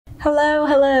Hello,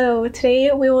 hello.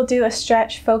 Today we will do a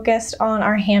stretch focused on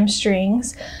our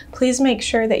hamstrings. Please make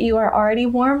sure that you are already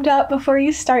warmed up before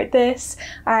you start this.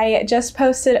 I just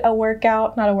posted a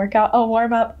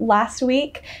warm-up last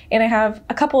week, and I have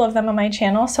a couple of them on my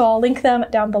channel, so I'll link them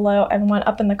down below and one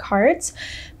up in the cards.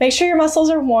 Make sure your muscles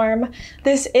are warm.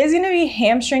 This is going to be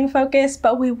hamstring focused,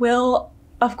 but we will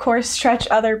of course stretch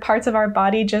other parts of our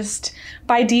body just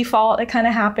by default. It kind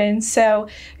of happens. So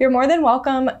you're more than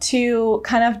welcome to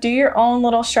kind of do your own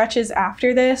little stretches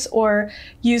after this or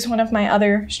use one of my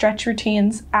other stretch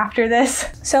routines after this.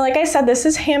 So like I said, this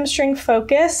is hamstring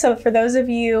focused. So for those of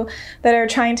you that are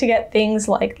trying to get things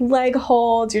like leg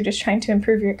holds, you're just trying to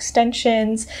improve your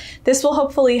extensions, this will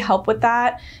hopefully help with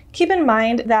that. Keep in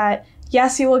mind that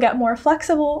yes, you will get more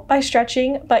flexible by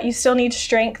stretching, but you still need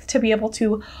strength to be able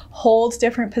to hold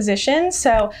different positions.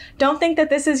 So don't think that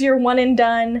this is your one and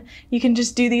done. You can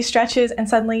just do these stretches and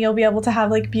suddenly you'll be able to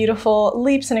have like beautiful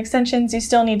leaps and extensions. You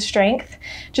still need strength.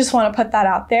 Just want to put that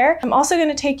out there. I'm also going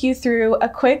to take you through a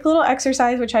quick little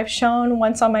exercise, which I've shown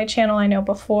once on my channel, I know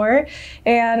before,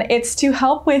 and it's to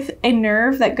help with a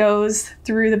nerve that goes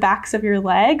through the backs of your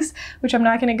legs, which I'm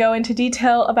not going to go into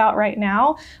detail about right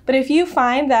now. But if you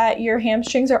find that your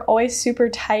hamstrings are always super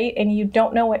tight and you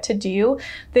don't know what to do,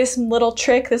 this little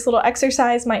trick, this little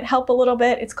exercise might help a little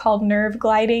bit. It's called nerve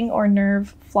gliding or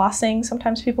nerve flossing,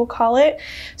 sometimes people call it.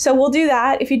 So we'll do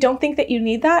that. If you don't think that you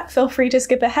need that, feel free to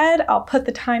skip ahead. I'll put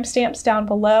the timestamps down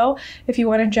below if you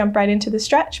want to jump right into the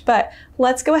stretch, but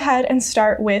let's go ahead and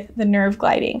start with the nerve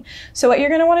gliding. So what you're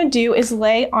going to want to do is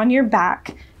lay on your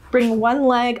back, bring one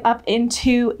leg up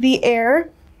into the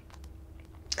air,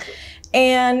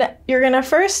 and you're going to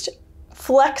first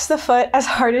flex the foot as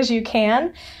hard as you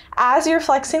can. As you're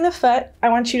flexing the foot, I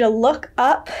want you to look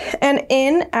up and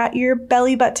in at your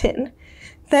belly button.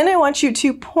 Then I want you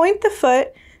to point the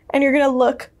foot and you're going to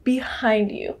look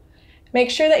behind you.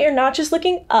 Make sure that you're not just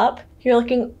looking up, you're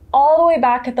looking all the way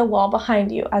back at the wall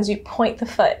behind you as you point the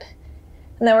foot.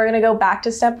 And then we're going to go back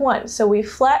to step one. So we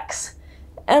flex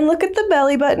and look at the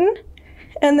belly button,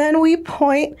 and then we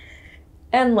point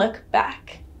and look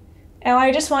back. And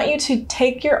I just want you to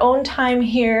take your own time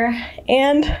here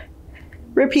and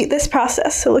repeat this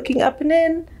process. So looking up and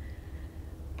in,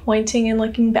 pointing and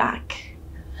looking back,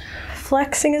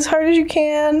 flexing as hard as you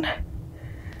can,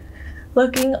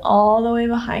 looking all the way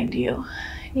behind you.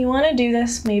 You want to do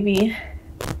this maybe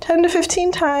 10 to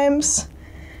 15 times.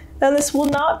 Now this will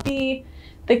not be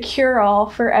the cure-all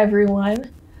for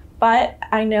everyone, but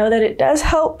I know that it does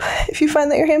help. If you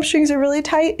find that your hamstrings are really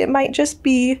tight, it might just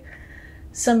be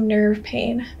some nerve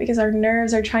pain because our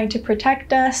nerves are trying to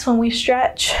protect us when we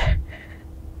stretch.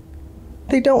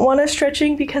 They don't want us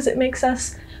stretching because it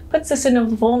puts us in a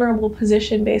vulnerable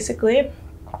position basically.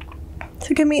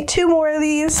 So give me 2 more of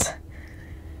these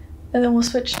and then we'll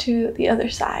switch to the other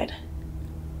side.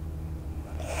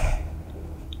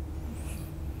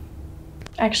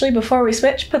 Actually, before we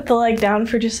switch, put the leg down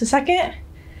for just a second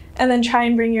and then try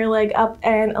and bring your leg up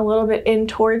and a little bit in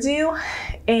towards you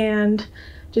and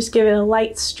just give it a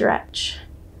light stretch.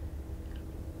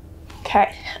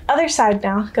 Okay, other side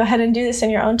now. Go ahead and do this in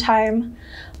your own time.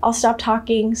 I'll stop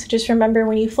talking. So just remember,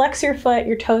 when you flex your foot,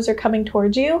 your toes are coming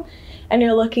towards you and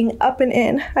you're looking up and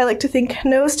in. I like to think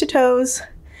nose to toes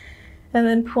and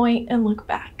then point and look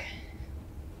back.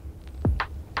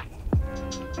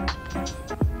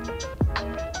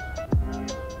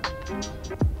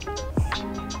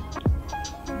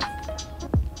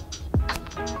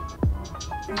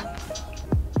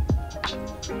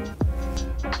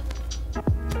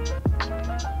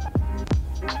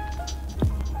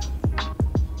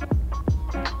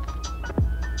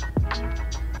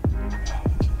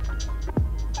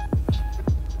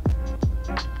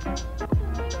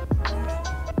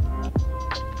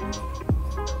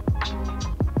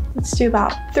 Let's do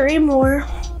about 3 more.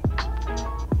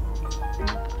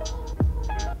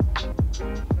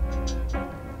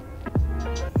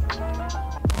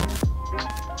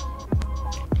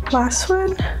 Last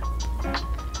one.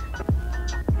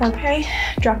 Okay,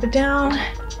 drop it down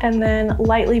and then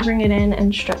lightly bring it in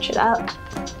and stretch it up.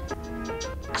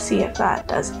 See if that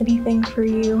does anything for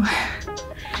you.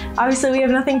 Obviously we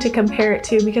have nothing to compare it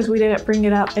to because we didn't bring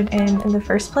it up and in the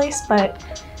first place, but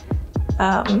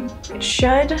it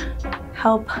should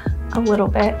help a little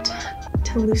bit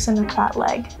to loosen up that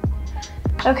leg.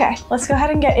 Okay, let's go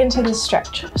ahead and get into this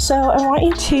stretch. So I want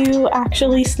you to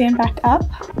actually stand back up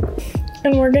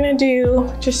and we're gonna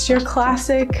do just your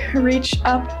classic reach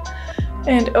up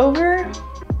and over,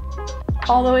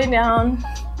 all the way down.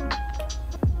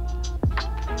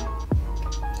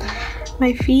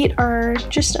 My feet are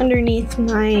just underneath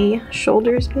my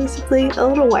shoulders, basically. A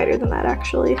little wider than that,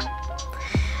 actually.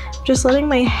 Just letting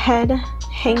my head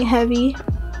hang heavy,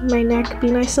 my neck be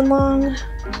nice and long.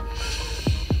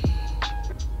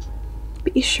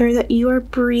 Be sure that you are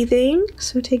breathing,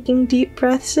 so taking deep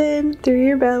breaths in through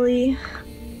your belly,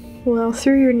 well,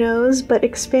 through your nose, but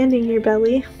expanding your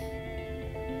belly.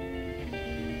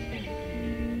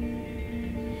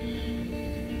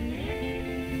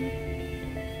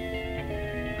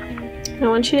 I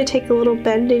want you to take a little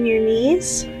bend in your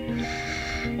knees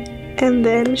and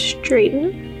then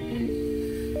straighten.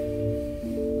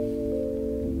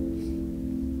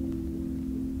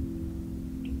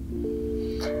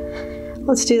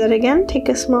 Let's do that again. Take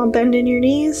a small bend in your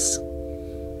knees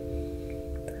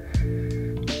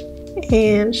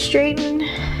and straighten.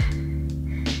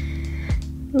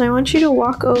 And I want you to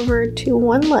walk over to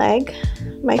one leg.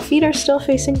 My feet are still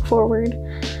facing forward.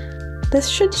 This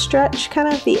should stretch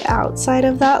kind of the outside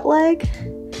of that leg,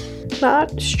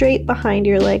 not straight behind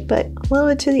your leg, but a little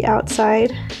bit to the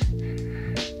outside.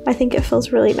 I think it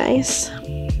feels really nice.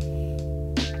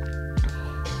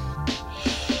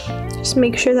 Just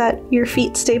make sure that your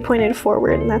feet stay pointed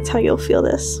forward, and that's how you'll feel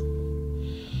this.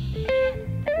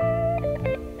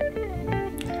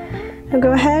 Now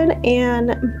go ahead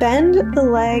and bend the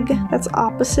leg that's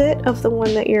opposite of the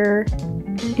one that you're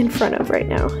in front of right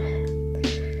now.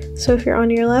 So if you're on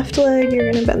your left leg,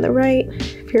 you're gonna bend the right.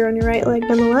 If you're on your right leg,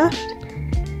 bend the left.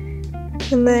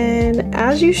 And then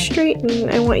as you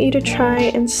straighten, I want you to try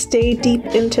and stay deep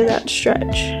into that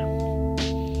stretch.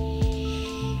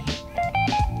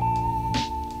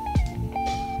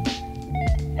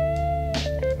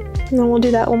 And then we'll do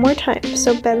that one more time.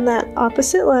 So bend that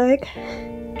opposite leg.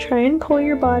 Try and pull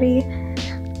your body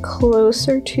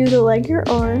closer to the leg you're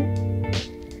on.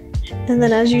 And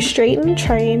then as you straighten,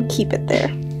 try and keep it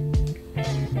there.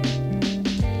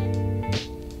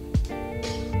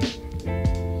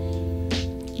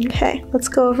 Okay, let's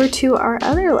go over to our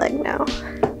other leg now.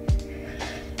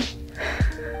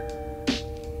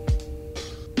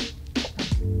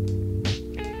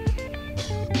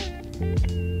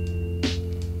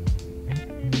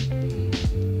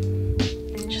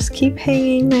 Just keep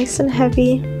hanging nice and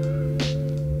heavy.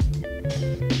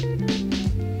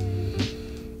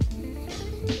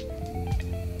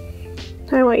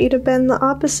 I want you to bend the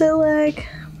opposite leg.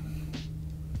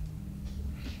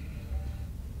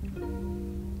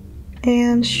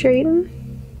 And straighten.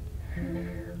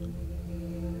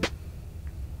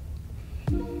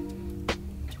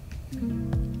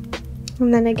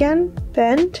 And then again,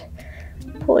 bend.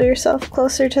 Pull yourself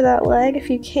closer to that leg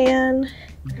if you can.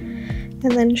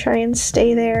 And then try and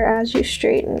stay there as you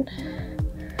straighten.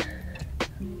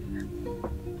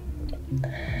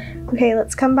 Okay,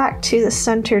 let's come back to the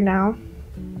center now.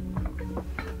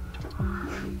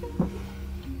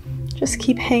 Just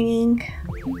keep hanging.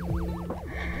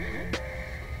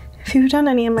 If you've done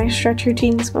any of my stretch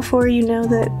routines before, you know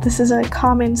that this is a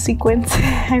common sequence.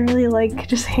 I really like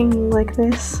just hanging like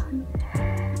this.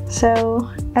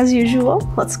 So, as usual,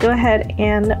 let's go ahead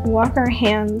and walk our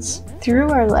hands through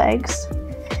our legs.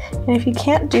 And if you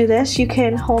can't do this, you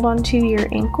can hold on to your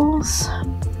ankles.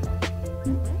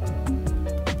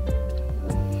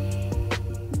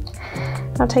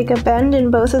 Now take a bend in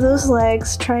both of those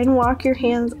legs. Try and walk your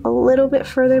hands a little bit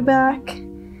further back.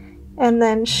 And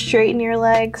then straighten your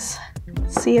legs.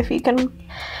 See if you can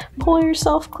pull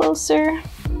yourself closer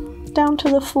down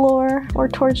to the floor or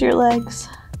towards your legs.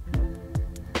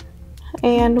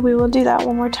 And we will do that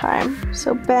one more time.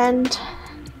 So bend,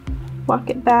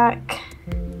 walk it back,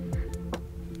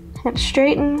 and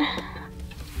straighten.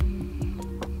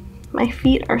 My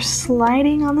feet are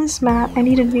sliding on this mat. I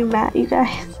need a new mat, you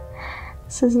guys.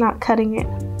 This is not cutting it.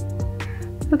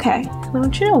 Okay, I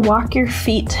want you to walk your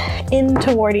feet in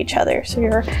toward each other, so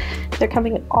they're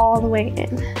coming all the way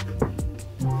in.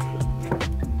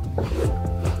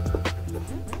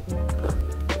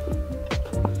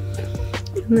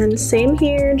 And then same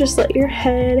here, just let your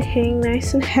head hang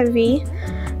nice and heavy.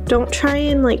 Don't try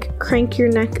and like crank your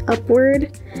neck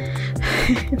upward.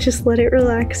 Just let it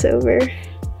relax over.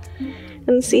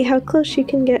 And see how close you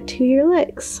can get to your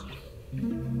legs.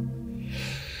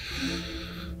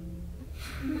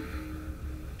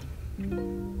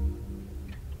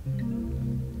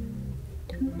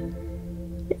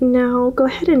 Now go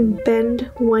ahead and bend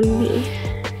one knee,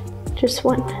 just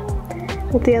one.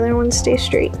 Let the other one stay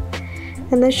straight.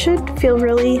 And this should feel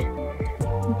really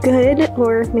good,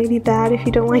 or maybe bad if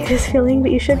you don't like this feeling, but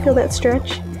you should feel that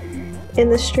stretch in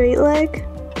the straight leg.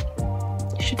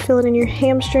 You should feel it in your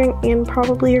hamstring and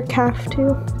probably your calf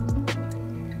too.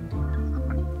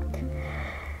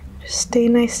 Stay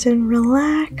nice and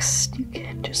relaxed. You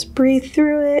can just breathe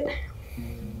through it.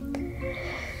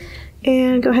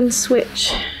 And go ahead and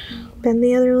switch. Bend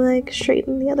the other leg,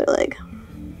 straighten the other leg.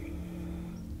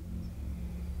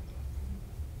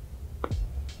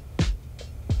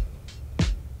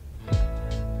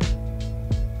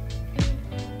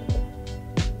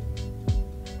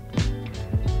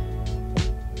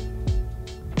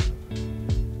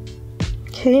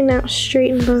 Okay, now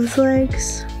straighten both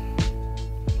legs.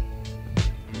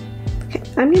 Okay,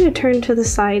 I'm gonna turn to the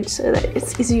side so that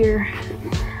it's easier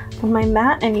on my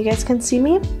mat and you guys can see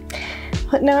me.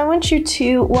 But now I want you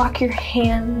to walk your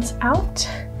hands out.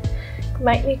 You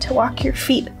might need to walk your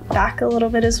feet back a little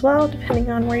bit as well,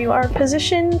 depending on where you are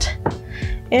positioned.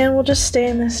 And we'll just stay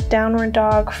in this downward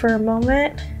dog for a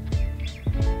moment.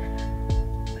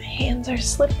 My hands are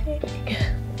slipping.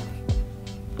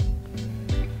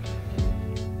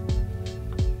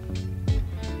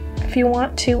 If you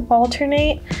want to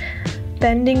alternate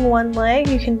bending one leg,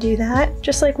 you can do that,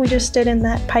 just like we just did in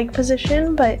that pike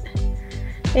position, but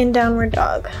in downward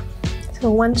dog. So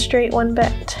one straight, one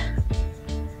bent.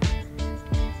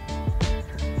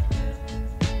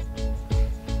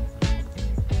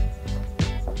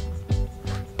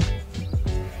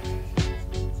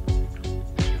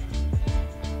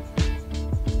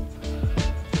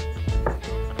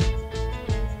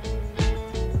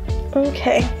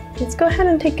 Okay, let's go ahead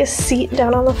and take a seat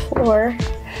down on the floor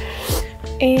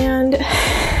and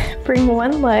bring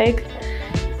one leg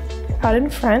out in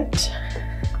front,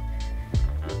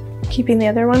 keeping the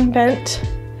other one bent,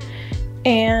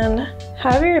 and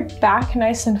have your back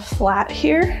nice and flat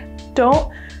here.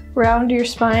 Don't round your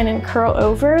spine and curl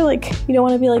over. Like, you don't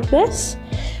want to be like this.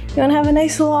 You want to have a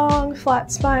nice long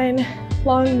flat spine,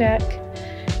 long neck,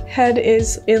 head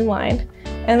is in line,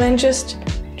 and then just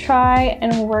try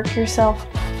and work yourself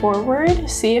forward.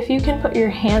 See if you can put your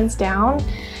hands down.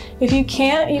 If you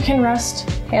can't, you can rest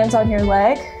hands on your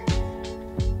leg,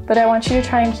 but I want you to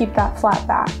try and keep that flat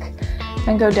back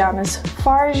and go down as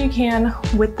far as you can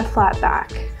with the flat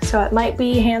back. So it might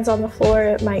be hands on the floor,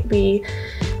 it might be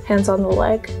hands on the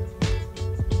leg.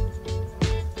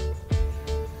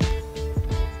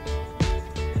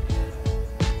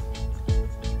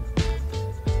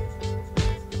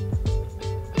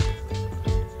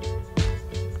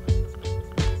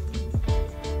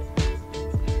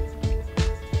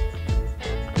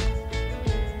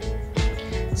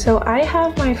 So I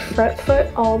have my front foot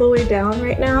all the way down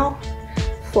right now,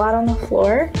 flat on the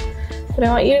floor, but I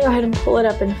want you to go ahead and pull it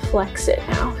up and flex it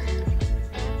now.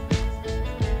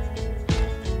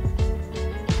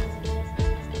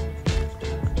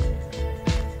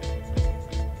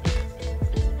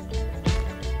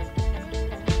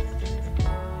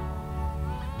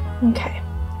 Okay,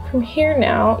 from here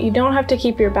now, you don't have to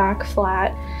keep your back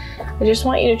flat. I just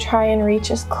want you to try and reach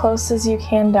as close as you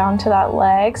can down to that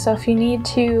leg. So if you need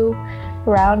to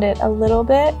round it a little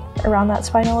bit, around that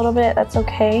spine a little bit, that's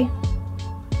okay.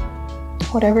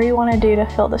 Whatever you want to do to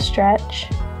feel the stretch.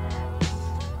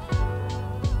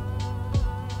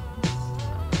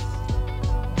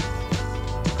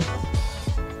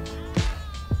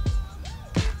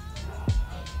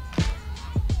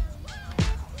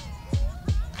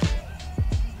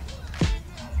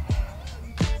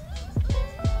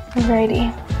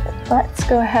 Alrighty, let's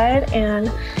go ahead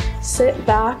and sit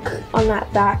back on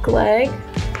that back leg.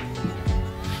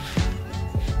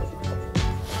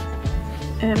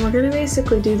 And we're gonna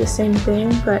basically do the same thing,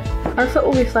 but our foot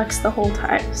will be flexed the whole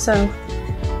time. So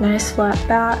nice flat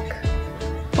back,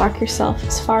 walk yourself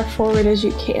as far forward as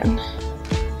you can.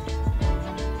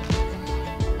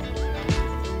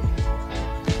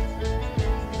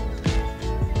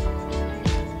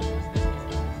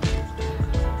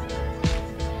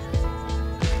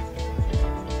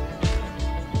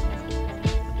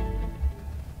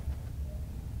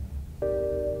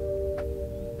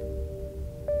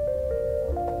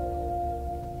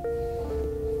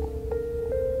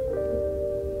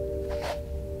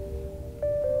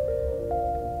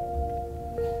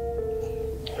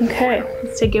 Okay,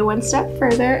 let's take it one step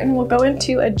further and we'll go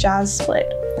into a jazz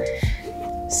split.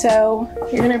 So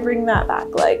you're gonna bring that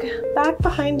back leg back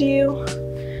behind you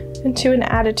into an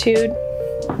attitude.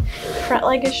 Front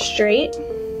leg is straight,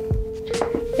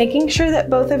 making sure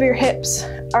that both of your hips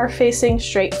are facing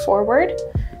straight forward.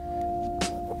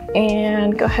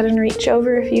 And go ahead and reach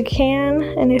over if you can,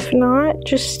 and if not,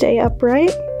 just stay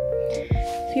upright.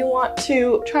 If you want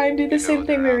to try and do the same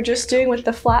thing we were just doing with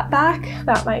the flat back,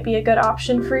 that might be a good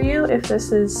option for you if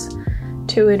this is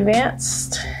too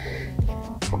advanced.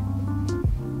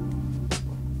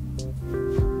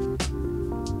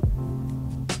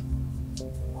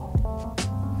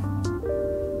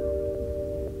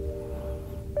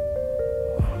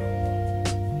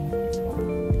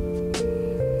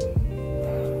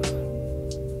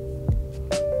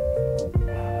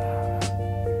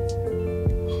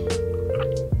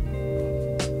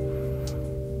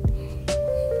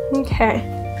 Okay,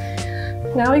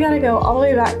 now we gotta go all the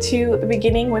way back to the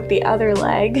beginning with the other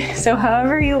leg. So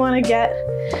however you wanna get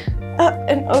up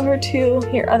and over to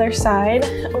your other side,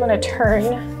 I'm gonna turn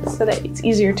so that it's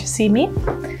easier to see me.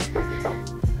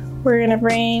 We're gonna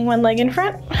bring one leg in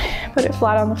front, put it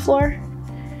flat on the floor,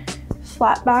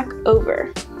 flat back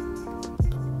over.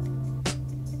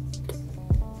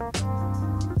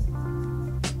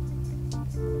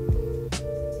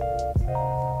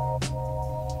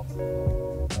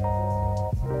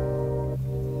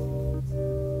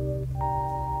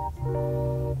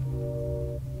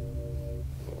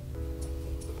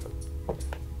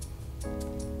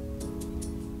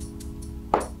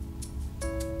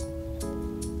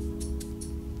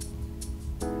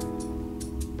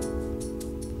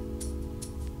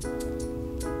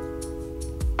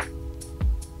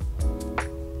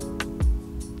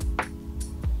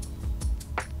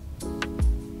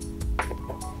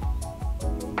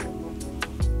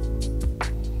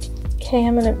 Okay,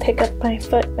 I'm gonna pick up my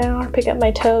foot now, or pick up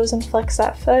my toes and flex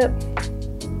that foot.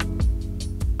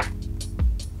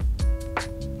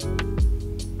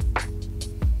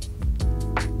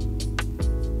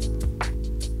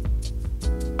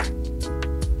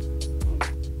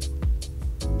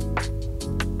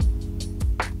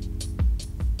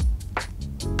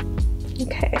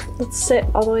 Okay, let's sit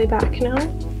all the way back now.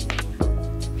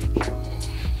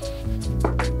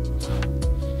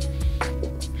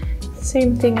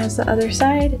 Same thing as the other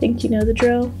side. I think you know the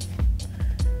drill.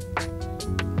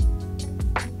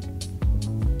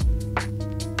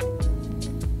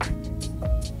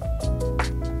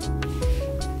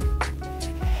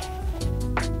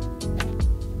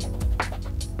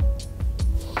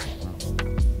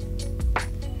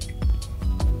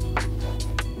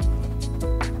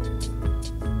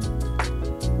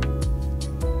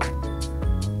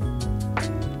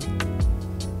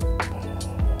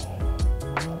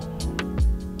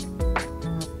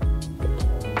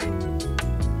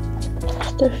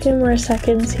 A few more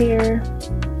seconds here.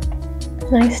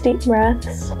 Nice deep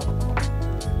breaths.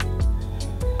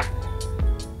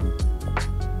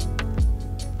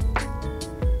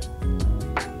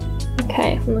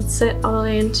 Okay, let's sit all the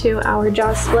way into our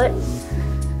jaw split.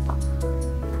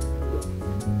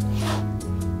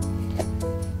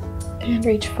 And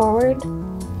reach forward.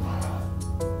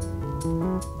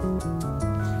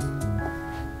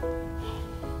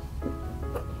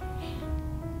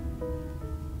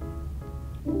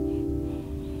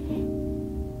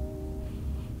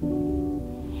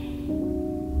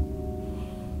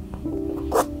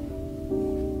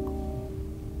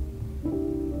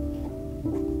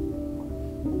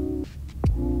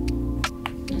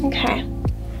 Okay,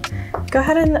 go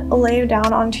ahead and lay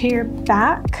down onto your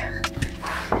back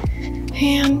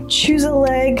and choose a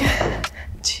leg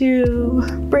to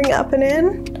bring up and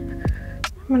in.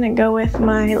 I'm gonna go with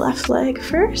my left leg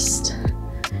first. So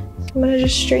I'm gonna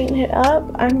just straighten it up.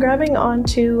 I'm grabbing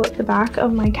onto the back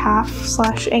of my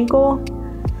calf/ankle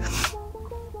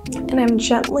and I'm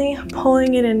gently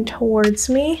pulling it in towards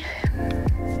me.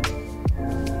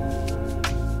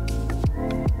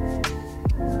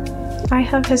 I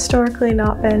have historically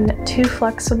not been too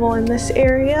flexible in this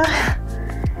area.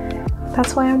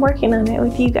 That's why I'm working on it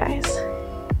with you guys.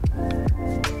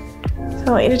 So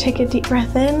I want you to take a deep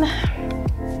breath in.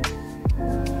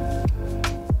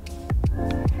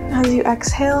 As you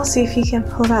exhale, see if you can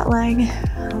pull that leg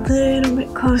a little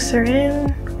bit closer in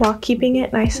while keeping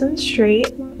it nice and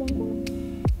straight.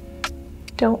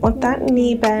 Don't let that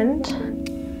knee bend.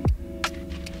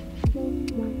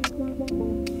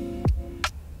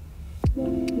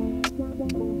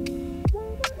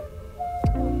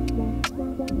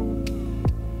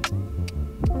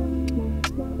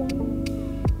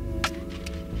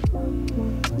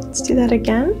 Let's do that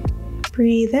again.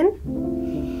 Breathe in.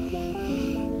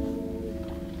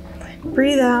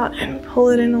 Breathe out and pull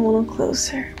it in a little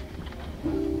closer.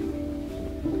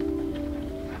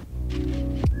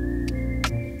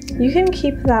 You can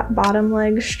keep that bottom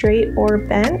leg straight or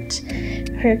bent.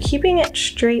 If you're keeping it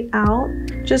straight out,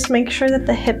 just make sure that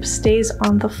the hip stays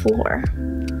on the floor.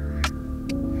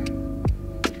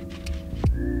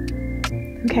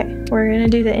 Okay, we're gonna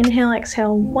do the inhale,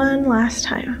 exhale one last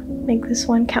time. Make this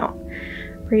one count.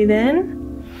 Breathe in.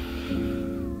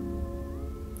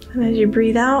 And as you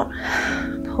breathe out,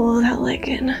 pull that leg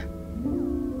in.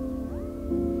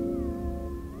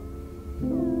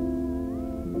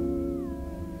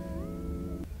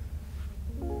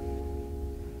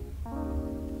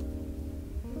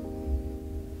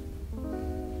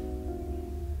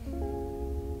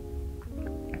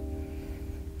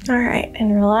 All right,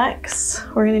 and relax.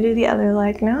 We're gonna do the other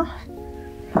leg now.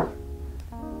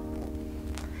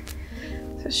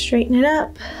 So straighten it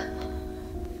up.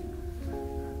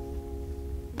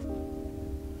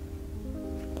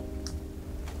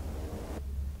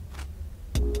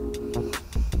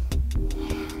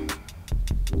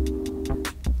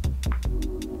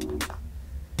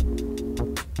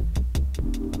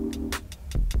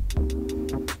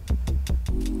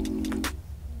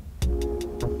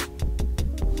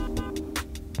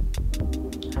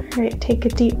 All right, take a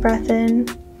deep breath in.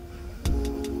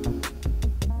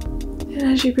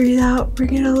 And as you breathe out,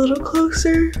 bring it a little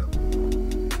closer.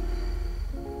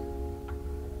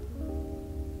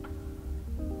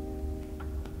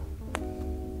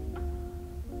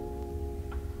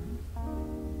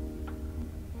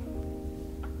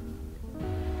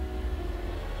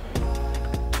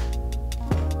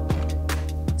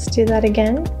 Let's do that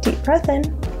again. Deep breath in.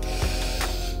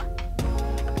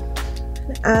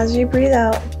 And as you breathe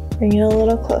out, bring it a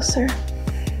little closer.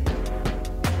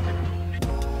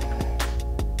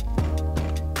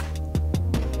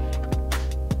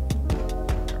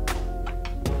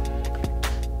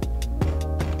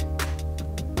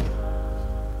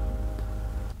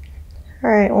 All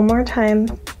right, one more time.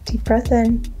 Deep breath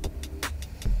in.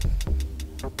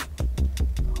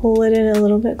 Pull it in a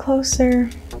little bit closer.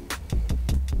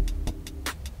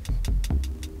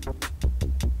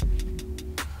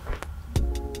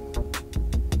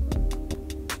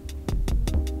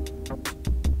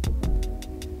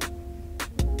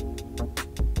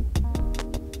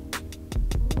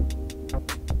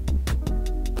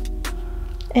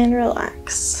 And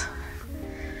relax.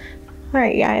 All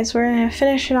right, guys, we're gonna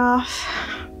finish it off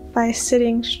by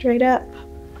sitting straight up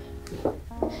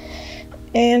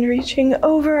and reaching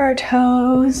over our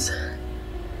toes.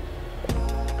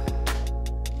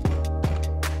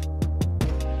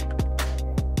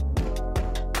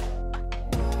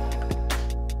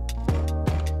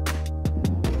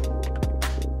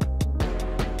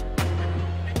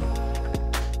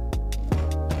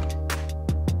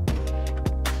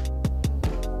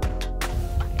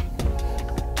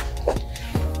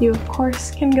 You, of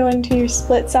course, can go into your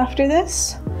splits after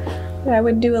this, but I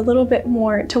would do a little bit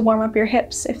more to warm up your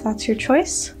hips if that's your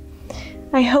choice.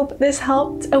 I hope this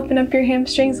helped open up your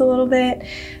hamstrings a little bit.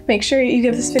 Make sure you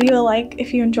give this video a like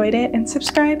if you enjoyed it, and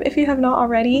subscribe if you have not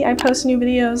already. I post new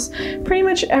videos pretty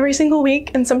much every single week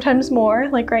and sometimes more.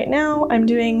 Like right now, I'm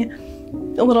doing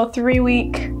a little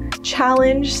 3-week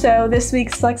challenge. So this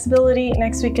week's flexibility,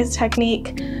 next week is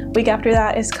technique, week after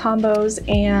that is combos,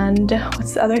 and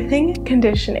what's the other thing?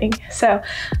 Conditioning. So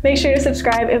make sure to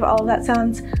subscribe if all of that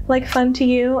sounds like fun to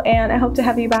you, and I hope to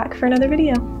have you back for another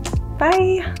video.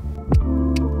 Bye!